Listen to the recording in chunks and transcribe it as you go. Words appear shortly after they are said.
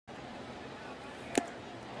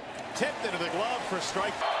tipped into the glove for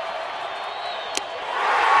strike.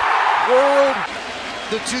 World.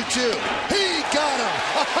 The 2-2. He got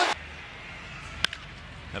him.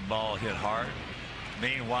 The ball hit hard.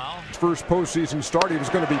 Meanwhile, first postseason start, he was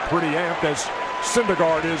going to be pretty amped as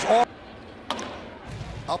Syndergaard is off.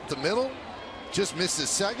 Up the middle, just misses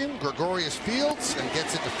second. Gregorius fields and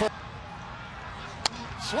gets it to first.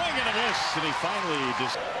 Swing and a miss, and he finally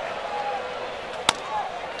just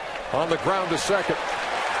On the ground to second.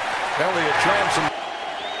 Elliott Johnson.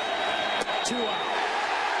 2 out.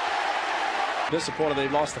 Disappointed they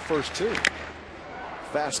lost the first two.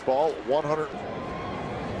 Fastball, 100.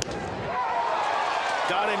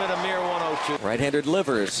 Got him at a mere 102. Right-handed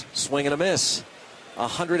livers, swing and a miss.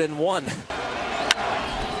 101. In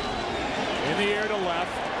the air to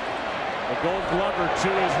left. A Gold Glover to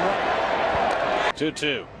his right.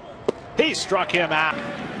 2-2. He struck him out.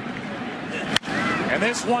 And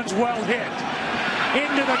this one's well hit.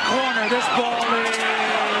 Into the corner. This ball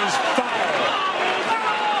is foul.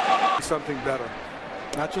 Something better.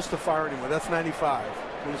 Not just to fire anymore. That's 95.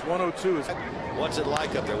 It was 102. What's it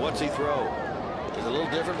like up there? What's he throw? Is it a little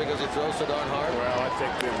different because he throws so darn hard? Well, I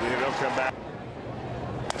think they'll come back.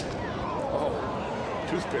 Oh,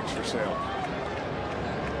 toothpicks for sale.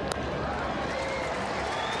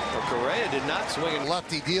 Well, Correa did not swing and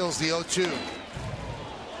Lefty deals the 0-2.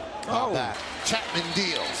 Oh, that. Chapman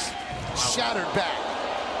deals. Shattered back.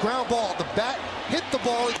 Ground ball at the bat. Hit the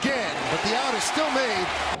ball again, but the out is still made.